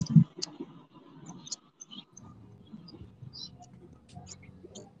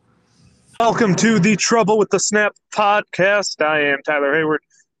Welcome to the Trouble with the Snap podcast. I am Tyler Hayward.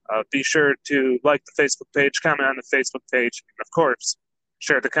 Be sure to like the Facebook page, comment on the Facebook page, and of course,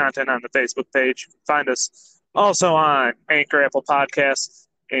 share the content on the Facebook page. Find us also on Anchor, Apple Podcasts,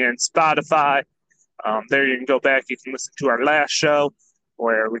 and Spotify. There you can go back. You can listen to our last show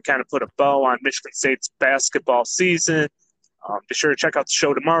where we kind of put a bow on Michigan State's basketball season. Be sure to check out the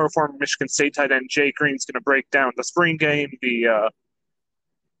show tomorrow. Former Michigan State tight end Jay Green's going to break down the spring game,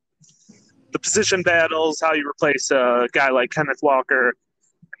 the position battles, how you replace a guy like Kenneth Walker,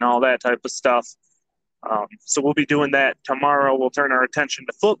 and all that type of stuff. So we'll be doing that tomorrow. We'll turn our attention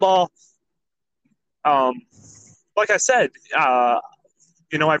to football. Like I said, I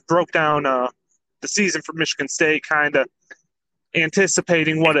broke down the season for Michigan State, kind of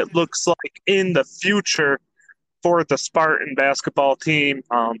anticipating what it looks like in the future for the Spartan basketball team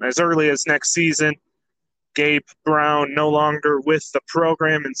as early as next season. Gabe Brown no longer with the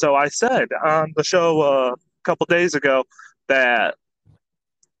program. And so I said on the show a couple days ago that,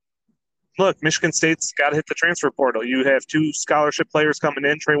 look, Michigan State's got to hit the transfer portal. You have two scholarship players coming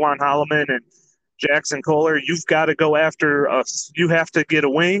in, Trawan Holloman and Jackson Kohler. You've got to go after us. You have to get a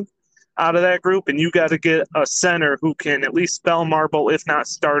wing out of that group, and you got to get a center who can at least spell marble, if not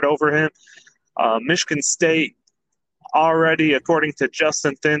start over him. Michigan State already, according to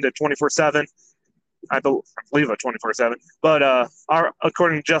Justin Thinn, to 24/7, I believe a 24/7. But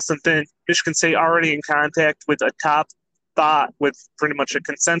according to Justin Thinn, Michigan State already in contact with a top five, with pretty much a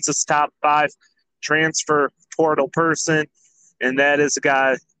consensus top five transfer portal person, and that is a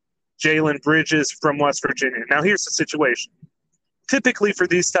guy, Jalen Bridges from West Virginia. Now, here's the situation. Typically for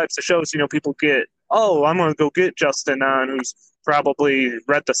these types of shows, people get, I'm going to go get Justin on, who's probably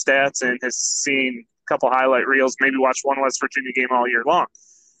read the stats and has seen a couple highlight reels, maybe watched one West Virginia game all year long.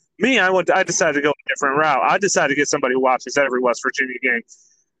 Me, I decided to go a different route. I decided to get somebody who watches every West Virginia game.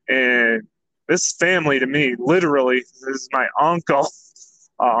 And this family, to me, literally, this is my uncle.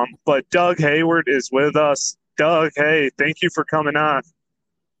 But Doug Hayward is with us. Doug, hey, thank you for coming on.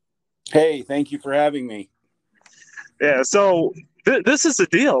 Hey, thank you for having me. Yeah, so this is the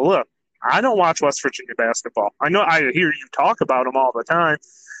deal. Look, I don't watch West Virginia basketball. I know I hear you talk about them all the time.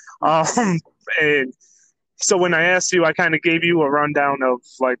 And so when I asked you, I kind of gave you a rundown of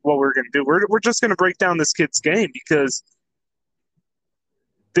like what we're going to do. We're just going to break down this kid's game because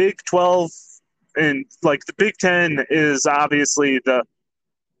Big 12 and like the Big 10 is obviously the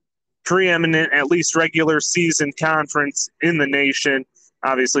preeminent, at least regular season conference in the nation.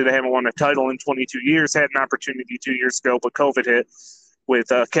 Obviously, they haven't won a title in 22 years, had an opportunity 2 years ago, but COVID hit with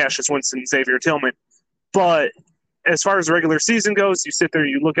Cassius Winston and Xavier Tillman. But as far as the regular season goes, you sit there,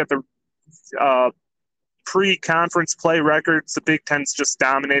 you look at the pre-conference play records. The Big Ten's just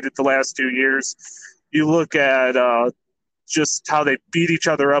dominated the last 2 years. You look at just how they beat each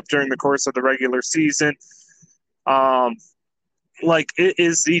other up during the course of the regular season. It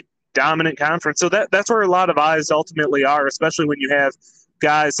is the dominant conference. So that's where a lot of eyes ultimately are, especially when you have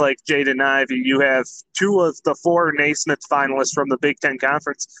guys like Jaden Ivey. You have two of the four Naismith finalists from the Big Ten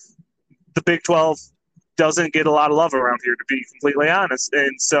Conference. The Big 12 doesn't get a lot of love around here, to be completely honest.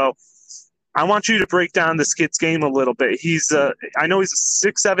 And so I want you to break down this kid's game a little bit. I know he's a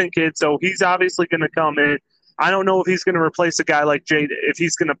 6'7" kid, so he's obviously going to come in. I don't know if he's going to replace a guy like Jade, if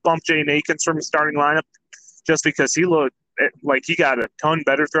he's going to bump Jaden Akins from the starting lineup, just because he looked like he got a ton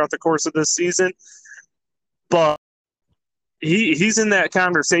better throughout the course of this season. But he's in that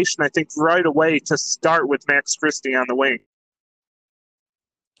conversation, I think, right away to start with Max Christie on the wing.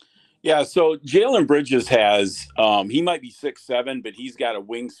 Yeah, so Jalen Bridges has, he might be 6'7", but he's got a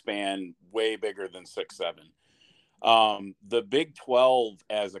wingspan way bigger than 6'7". The Big 12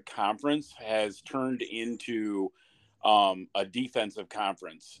 as a conference has turned into a defensive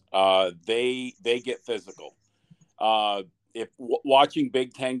conference. They get physical. If watching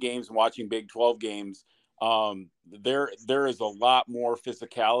Big 10 games and watching Big 12 games, there is a lot more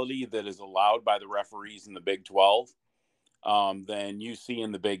physicality that is allowed by the referees in the Big 12 than you see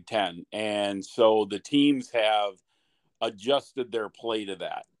in the Big 10. And so the teams have adjusted their play to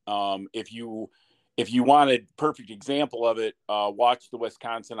that. If you wanted a perfect example of it, watch the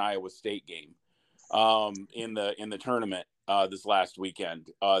Wisconsin-Iowa State game in the tournament this last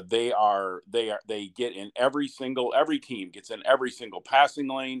weekend. They get in every team gets in every single passing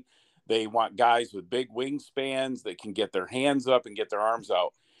lane. They want guys with big wingspans that can get their hands up and get their arms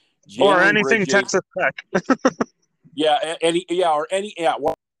out. Or anything Texas Tech.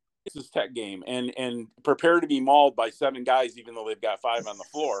 Texas Tech game and prepare to be mauled by 7 guys, even though they've got 5 on the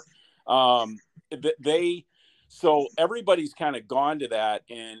floor. So everybody's kind of gone to that.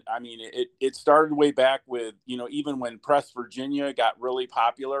 And I mean, it started way back with, even when Press Virginia got really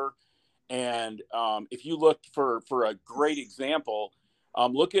popular And if you look for a great example,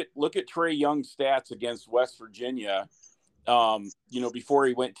 look at Trae Young's stats against West Virginia. Before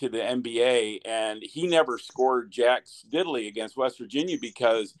he went to the NBA, and he never scored jack diddly against West Virginia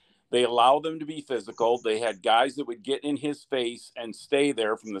because they allowed them to be physical. They had guys that would get in his face and stay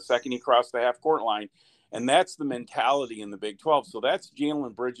there from the second he crossed the half court line. And that's the mentality in the Big 12. So that's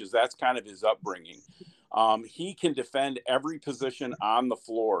Jalen Bridges. That's kind of his upbringing. He can defend every position on the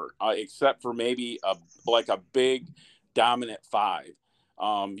floor, except for maybe a big dominant five.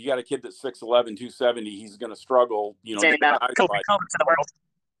 You got a kid that's 6'11", 270. He's going to struggle. Saying about Kobe Combs in the world.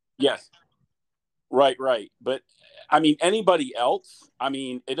 Yes. Right. But, I mean, anybody else, I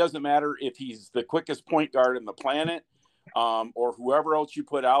mean, it doesn't matter if he's the quickest point guard in the planet or whoever else you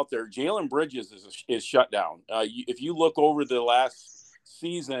put out there. Jalen Bridges is shut down. If you look over the last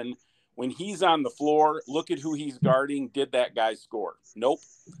season, when he's on the floor, look at who he's guarding. Did that guy score? Nope.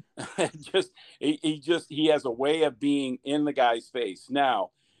 He has a way of being in the guy's face. Now,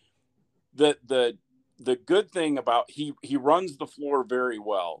 the good thing about he runs the floor very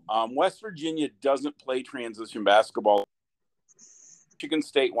well. West Virginia doesn't play transition basketball. Michigan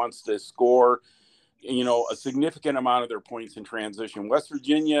State wants to score, a significant amount of their points in transition. West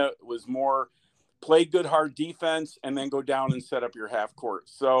Virginia was more play good hard defense and then go down and set up your half court.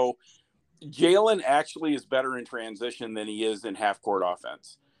 So Jalen actually is better in transition than he is in half court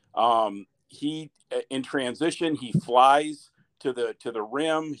offense. He in transition, he flies to the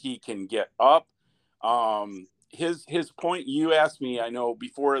rim. He can get up. His point, you asked me, I know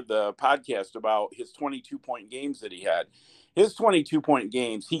before the podcast about his 22-point games that he had. His 22-point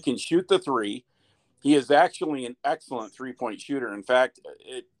games, he can shoot the three. He is actually an excellent 3-point shooter. In fact,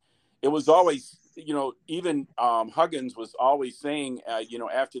 it was always, even Huggins was always saying,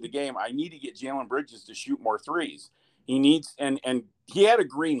 after the game, I need to get Jalen Bridges to shoot more threes. He needs, and he had a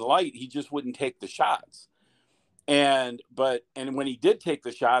green light. He just wouldn't take the shots. And when he did take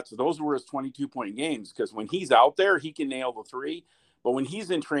the shots, those were his 22-point games, because when he's out there, he can nail the three. But when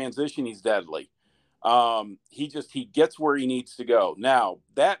he's in transition, he's deadly. He gets where he needs to go. Now,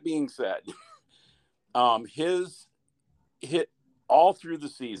 that being said, his hit all through the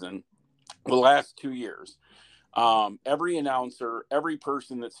season, the last 2 years, every announcer, every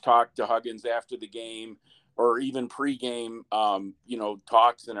person that's talked to Huggins after the game or even pregame,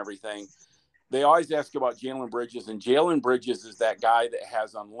 talks and everything, they always ask about Jalen Bridges, and Jalen Bridges is that guy that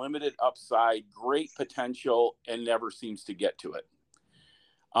has unlimited upside, great potential, and never seems to get to it.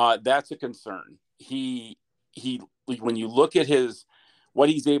 That's a concern. He when you look at what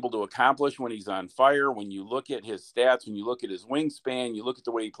he's able to accomplish when he's on fire, when you look at his stats, when you look at his wingspan, you look at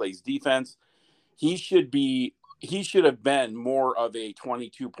the way he plays defense, he should have been more of a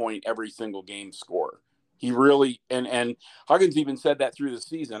 22-point every single game scorer. He really, and Huggins even said that through the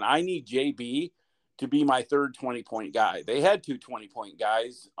season. I need JB to be my third 20-point guy. They had two 20-point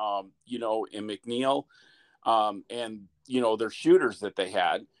guys, in McNeil, and, their shooters that they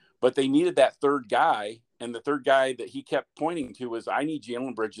had, but they needed that third guy. And the third guy that he kept pointing to was, I need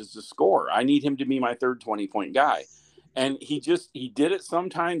Jalen Bridges to score. I need him to be my third 20-point guy. And he did it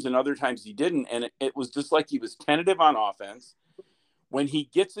sometimes, and other times he didn't. And it was just like he was tentative on offense. When he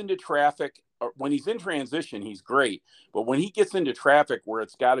gets into traffic, or when he's in transition, he's great. But when he gets into traffic where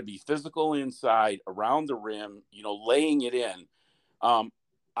it's got to be physical inside, around the rim, laying it in,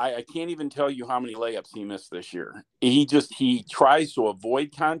 I can't even tell you how many layups he missed this year. He tries to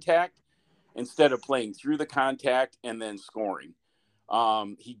avoid contact instead of playing through the contact and then scoring.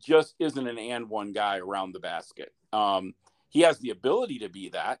 He just isn't an and one guy around the basket. He has the ability to be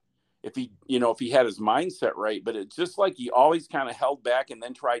that if he had his mindset right, but it's just like he always kind of held back and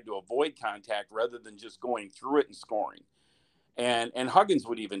then tried to avoid contact rather than just going through it and scoring. And Huggins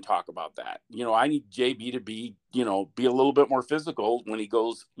would even talk about that. I need JB to be a little bit more physical when he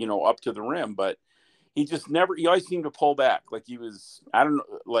goes, up to the rim, but he always seemed to pull back. Like he was, I don't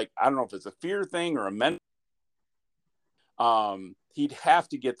know if it's a fear thing or a mental. He'd have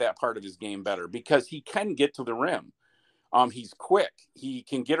to get that part of his game better because he can get to the rim. He's quick. He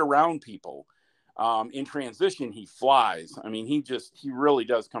can get around people. In transition, he flies. I mean, he really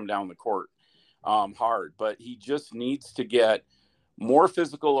does come down the court hard, but he just needs to get more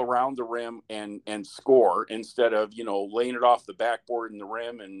physical around the rim and score instead of, laying it off the backboard in the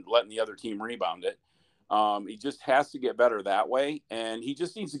rim and letting the other team rebound it. He just has to get better that way, and he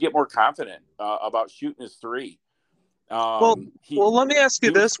just needs to get more confident about shooting his three. Well, let me ask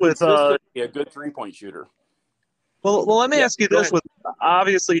you this with a good 3-point shooter. Well, let me ask you this with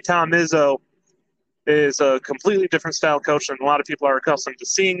obviously Tom Izzo is a completely different style coach than a lot of people are accustomed to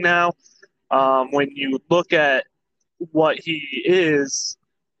seeing now. When you look at what he is,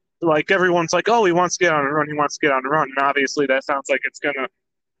 like everyone's like, oh, he wants to get on a run, he wants to get on a run, and obviously that sounds like it's gonna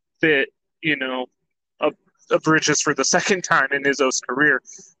fit, you know, a, a Bridges for the second time in Izzo's career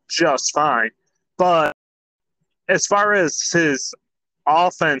just fine. But as far as his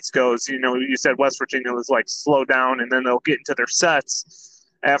offense goes, you said West Virginia was like slow down and then they'll get into their sets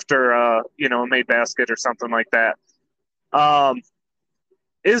after a made basket or something like that. Um,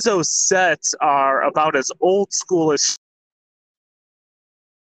 Izzo's sets are about as old school as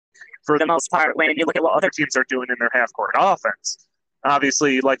for the most part when you look at what other teams are doing in their half court offense.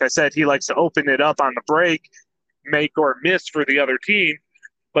 Obviously, like I said, he likes to open it up on the break, make or miss for the other team,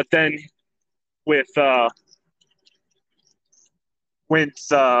 but then with the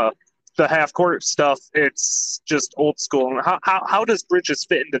half court stuff, it's just old school. How does Bridges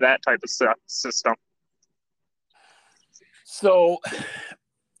fit into that type of system? So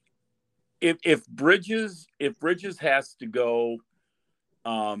if Bridges has to go,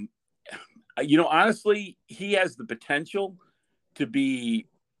 honestly, he has the potential to be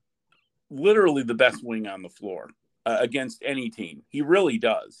literally the best wing on the floor against any team. He really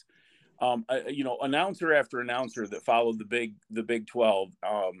does. Announcer after announcer that followed the Big 12,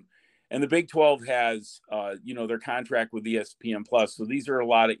 and the Big 12 has their contract with ESPN Plus. So these are a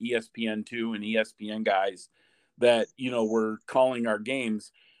lot of ESPN2 and ESPN guys that were calling our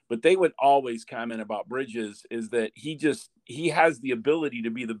games. But they would always comment about Bridges is that he has the ability to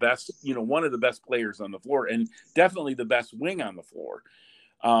be the best, one of the best players on the floor, and definitely the best wing on the floor.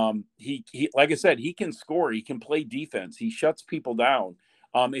 He like I said, he can score, he can play defense, he shuts people down.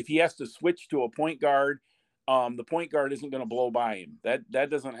 If he has to switch to a point guard, the point guard isn't going to blow by him. That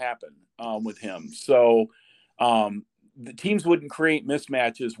doesn't happen with him. So the teams wouldn't create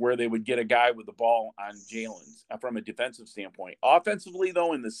mismatches where they would get a guy with the ball on Jalen's from a defensive standpoint. Offensively,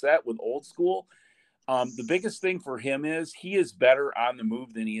 though, in the set with old school, the biggest thing for him is he is better on the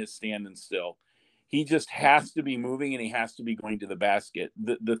move than he is standing still. He just has to be moving and he has to be going to the basket.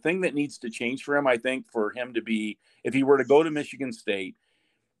 The thing that needs to change for him, I think, for him to be, if he were to go to Michigan State,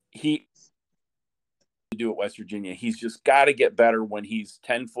 he to do at West Virginia. He's just got to get better when he's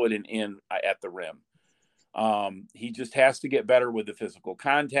 10 foot and in at the rim. He just has to get better with the physical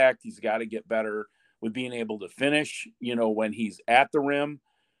contact. He's got to get better with being able to finish, when he's at the rim.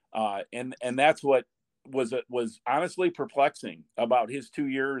 And that's what was honestly perplexing about his 2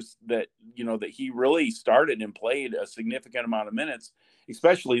 years that he really started and played a significant amount of minutes,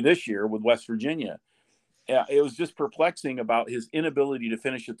 especially this year with West Virginia. It was just perplexing about his inability to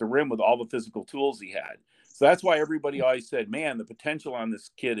finish at the rim with all the physical tools he had. So that's why everybody always said, man, the potential on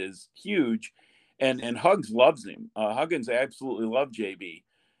this kid is huge. And Hugs loves him. Huggins absolutely loved JB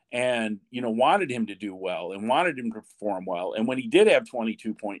and, wanted him to do well and wanted him to perform well. And when he did have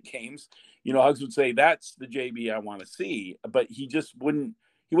 22-point games, Hugs would say, that's the JB I want to see. But he just wouldn't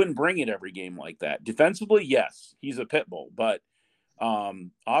bring it every game like that. Defensively, yes, he's a pit bull. But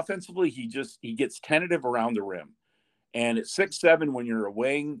offensively, he gets tentative around the rim. And at 6'7", when you're a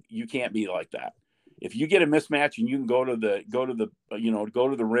wing, you can't be like that. If you get a mismatch and you can go to the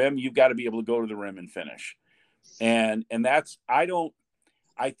rim, you've got to be able to go to the rim and finish. And that's, I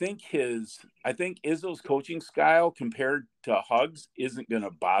think Izzo's coaching style compared to Hugs isn't going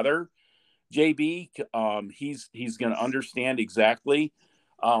to bother JB. He's going to understand exactly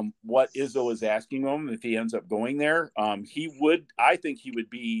what Izzo is asking him if he ends up going there. I think he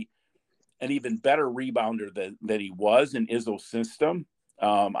would be an even better rebounder than he was in Izzo's system.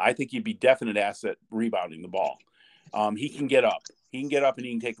 I think he'd be definite asset rebounding the ball. He can get up. He can get up and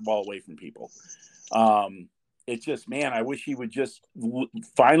he can take the ball away from people. It's just, man, I wish he would just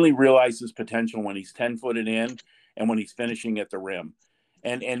finally realize his potential when he's 10-footed in and when he's finishing at the rim.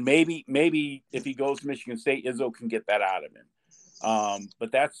 And maybe if he goes to Michigan State, Izzo can get that out of him.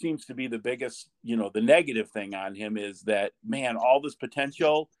 But that seems to be the biggest, the negative thing on him is that, man, all this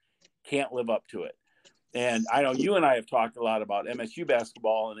potential can't live up to it. And I know you and I have talked a lot about MSU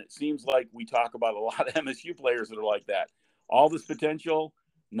basketball, and it seems like we talk about a lot of MSU players that are like that. All this potential,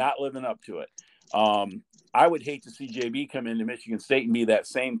 not living up to it. I would hate to see JB come into Michigan State and be that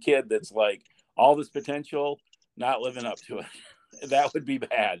same kid that's like, all this potential, not living up to it. That would be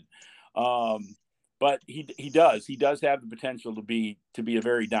bad. But he does have the potential to be a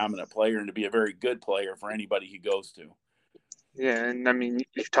very dominant player and to be a very good player for anybody he goes to. Yeah, and I mean,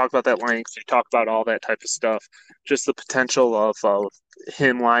 you talk about that length, you talk about all that type of stuff. Just the potential of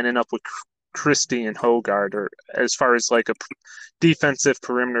him lining up with Christie and Hoggard, or as far as like a defensive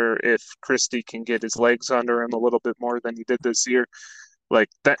perimeter, if Christie can get his legs under him a little bit more than he did this year, like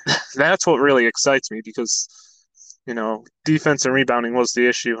that. That's what really excites me because defense and rebounding was the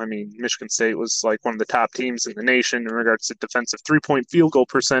issue. I mean, Michigan State was like one of the top teams in the nation in regards to defensive 3-point field goal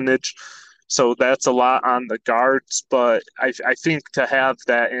percentage. So that's a lot on the guards. But I think to have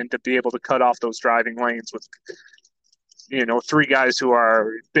that and to be able to cut off those driving lanes with, three guys who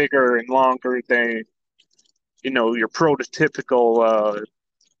are bigger and longer than, your prototypical,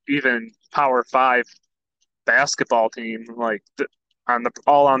 even Power Five basketball team, like on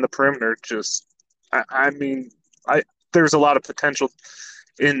the perimeter, just, I mean, I there's a lot of potential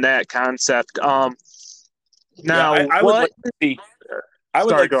in that concept. Yeah, Now I would what? like to see. I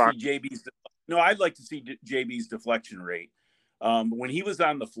would Sorry, like to go on. see JB's. No, I'd like to see JB's deflection rate. When he was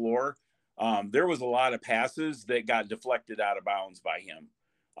on the floor, there was a lot of passes that got deflected out of bounds by him.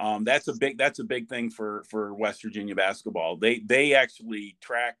 That's a big thing for West Virginia basketball. They actually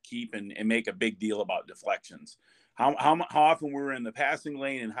track, keep, and make a big deal about deflections. How often we were in the passing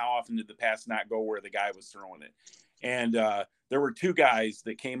lane, and how often did the pass not go where the guy was throwing it? And there were two guys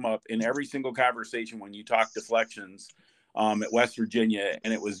that came up in every single conversation when you talk deflections at West Virginia,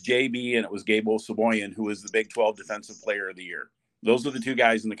 and it was JB and it was Gabe Saboyan, who was the Big 12 Defensive Player of the Year. Those are the two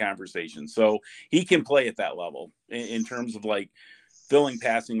guys in the conversation. So he can play at that level in terms of like filling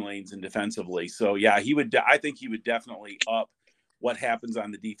passing lanes and defensively. So yeah, I think he would definitely up what happens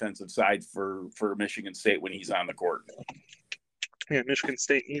on the defensive side for Michigan State when he's on the court. Yeah, Michigan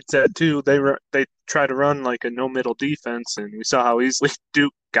State needs that too. They try to run like a no middle defense, and we saw how easily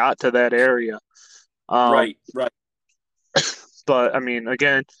Duke got to that area. Right. But I mean,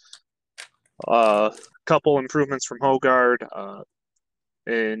 again, a couple improvements from Hogard,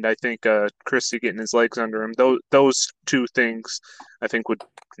 and I think Christie getting his legs under him. Those two things, I think, would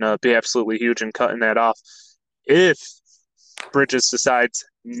be absolutely huge in cutting that off. If Bridges decides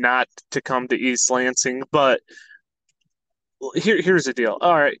not to come to East Lansing, but here's the deal.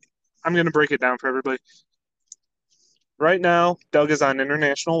 All right, I'm going to break it down for everybody. Right now, Doug is on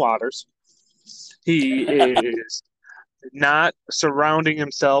international waters. He is not surrounding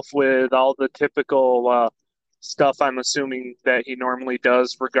himself with all the typical stuff I'm assuming that he normally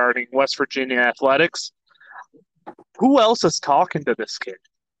does regarding West Virginia athletics. Who else is talking to this kid?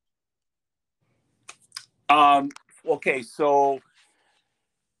 Okay, so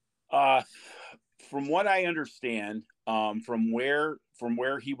from what I understand, from where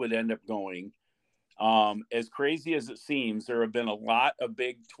he would end up going, as crazy as it seems, there have been a lot of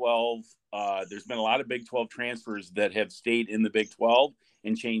Big 12. There's been a lot of Big 12 transfers that have stayed in the Big 12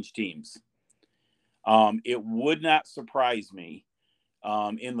 and changed teams. It would not surprise me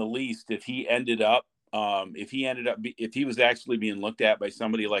in the least if he was actually being looked at by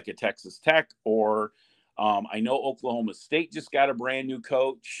somebody like a Texas Tech, or I know Oklahoma State just got a brand new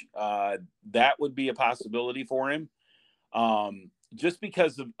coach. That would be a possibility for him. Just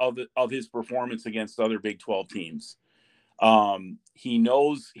because of his performance against other Big 12 teams. He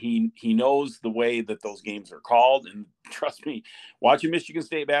knows the way that those games are called, and trust me, watching Michigan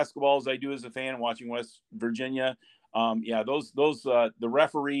State basketball as I do as a fan, watching West Virginia, the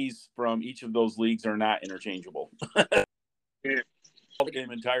referees from each of those leagues are not interchangeable.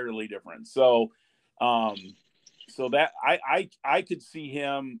 Game entirely different. So that I could see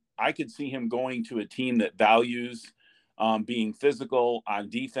him going to a team that values being physical on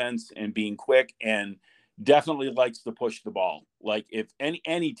defense and being quick, and definitely likes to push the ball. Like if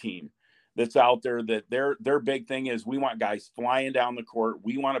any team that's out there, that their big thing is, we want guys flying down the court.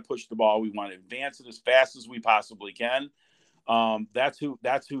 We want to push the ball. We want to advance it as fast as we possibly can. That's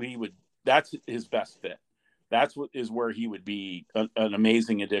his best fit. That's where he would be an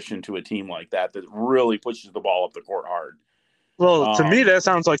amazing addition to a team like that really pushes the ball up the court hard. Well, to me, that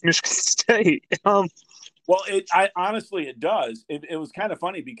sounds like Michigan State. Well, honestly, it does. It was kind of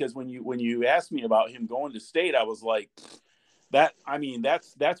funny because when you asked me about him going to State, I was like, that. I mean,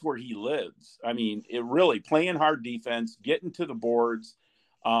 that's where he lives. I mean, it really playing hard defense, getting to the boards.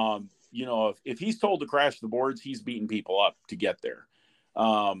 If he's told to crash the boards, he's beating people up to get there.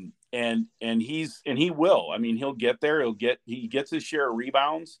 And he will. I mean, he'll get there. He gets his share of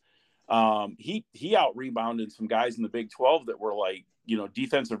rebounds. He out rebounded some guys in the Big 12 that were like,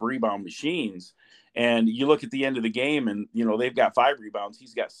 defensive rebound machines. And you look at the end of the game, and they've got 5 rebounds.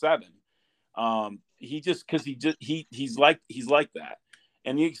 He's got 7. He's like that.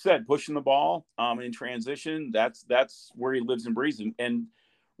 And you said pushing the ball in transition. That's where he lives and breathes. And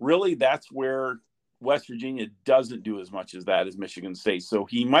really, that's where West Virginia doesn't do as much as that as Michigan State. So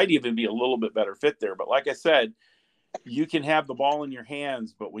he might even be a little bit better fit there. But like I said, you can have the ball in your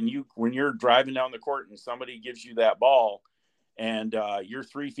hands, but when you're driving down the court and somebody gives you that ball, and you're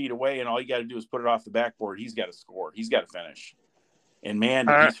 3 feet away, and all you got to do is put it off the backboard, he's got to score. He's got to finish. And man,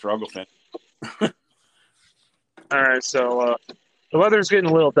 did he struggle finish. All right, so the weather's getting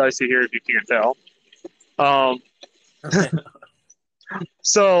a little dicey here, if you can't tell. Um,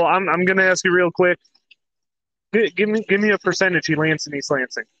 so I'm gonna ask you real quick. Give me a percentage he lands in East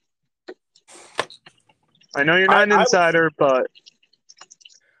Lansing. I know you're not an insider, but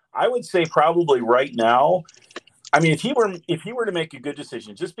I would say probably right now. I mean, if he were to make a good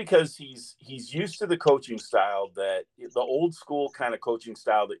decision, just because he's used to the coaching style, that the old school kind of coaching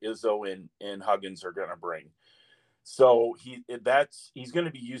style that Izzo and Huggins are going to bring. So he's going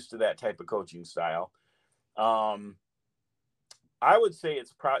to be used to that type of coaching style. I would say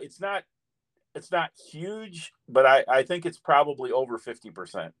it's not huge, but I think it's probably over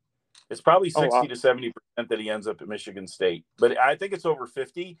 50%. It's probably 60 to 70% that he ends up at Michigan State, but I think it's over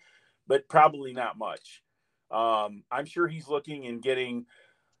 50, but probably not much. I'm sure he's looking and getting,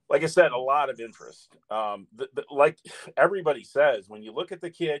 like I said, a lot of interest. Like everybody says, when you look at the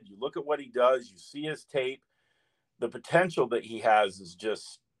kid, you look at what he does, you see his tape, the potential that he has is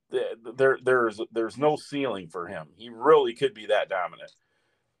just there's no ceiling for him. He really could be that dominant.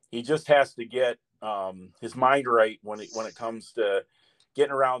 He just has to get his mind right when it comes to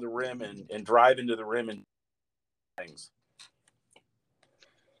getting around the rim and drive into the rim and things.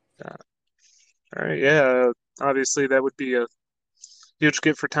 All right, yeah. Obviously, that would be a huge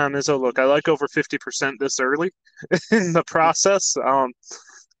get for Tom Izzo. Look, I like over 50% this early in the process,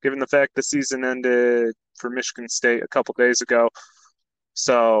 given the fact the season ended for Michigan State a couple days ago.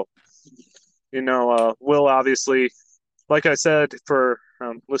 So, Will obviously, like I said, for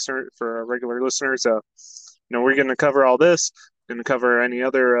regular listeners, we're going to cover all this, going to cover any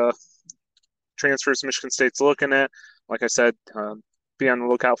other transfers Michigan State's looking at. Like I said, be on the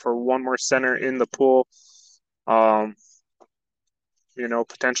lookout for one more center in the pool.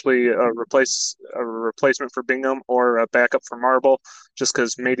 Potentially a replacement for Bingham or a backup for Marble, just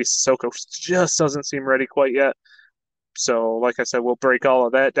because Mady Sissoko just doesn't seem ready quite yet. So, like I said, we'll break all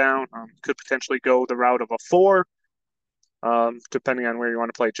of that down. Could potentially go the route of a 4, depending on where you want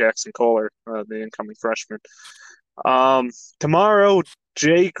to play Jackson Kohler, the incoming freshman. Tomorrow,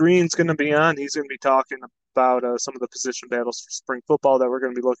 Jay Green's going to be on. He's going to be talking about some of the position battles for spring football that we're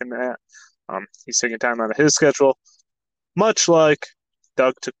going to be looking at. He's taking time out of his schedule, much like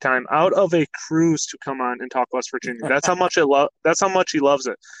Doug took time out of a cruise to come on and talk West Virginia. That's how much That's how much he loves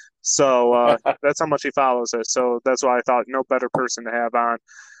it. So that's how much he follows it. So that's why I thought no better person to have on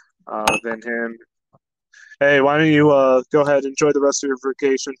than him. Hey, why don't you go ahead and enjoy the rest of your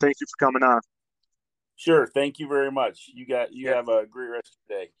vacation? Thank you for coming on. Sure. Thank you very much. You have a great rest of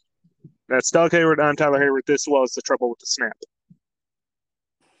the day. That's Doug Hayward. I'm Tyler Hayward. This was The Trouble with the Snap.